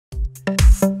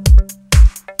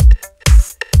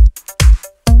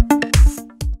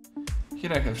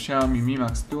Here I have XIAOMI Mi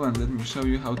Max 2 and let me show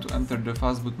you how to enter the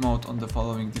Fastboot mode on the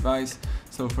following device.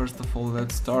 So first of all,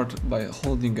 let's start by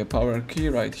holding a power key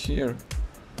right here.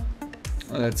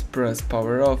 Let's press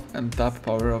power off and tap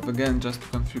power off again just to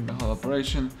confirm the whole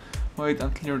operation. Wait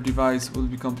until your device will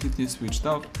be completely switched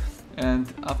off,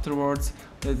 and afterwards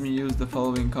let me use the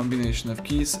following combination of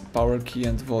keys, power key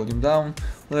and volume down.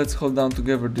 Let's hold down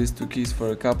together these two keys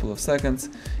for a couple of seconds.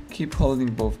 Keep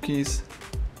holding both keys.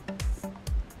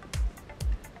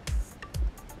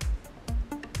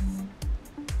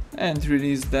 And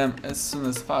release them as soon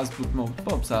as Fastboot mode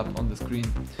pops up on the screen.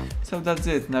 So that's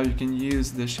it. Now you can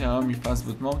use the XIAOMI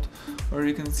Fasboot mode, or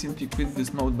you can simply quit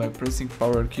this mode by pressing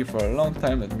power key for a long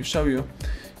time. Let me show you.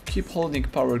 Keep holding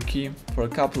power key for a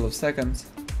couple of seconds,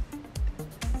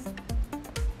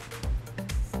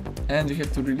 and you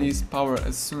have to release power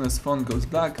as soon as phone goes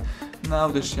black. Now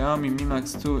the XIAOMI Mi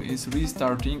Max 2 is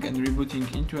restarting and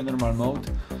rebooting into a normal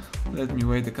mode. Let me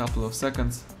wait a couple of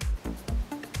seconds.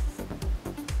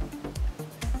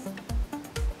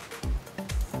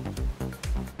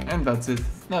 And that's it.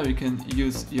 Now you can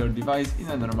use your device in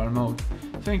a normal mode.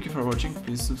 Thank you for watching.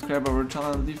 Please subscribe our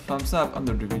channel and leave thumbs up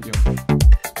under the video.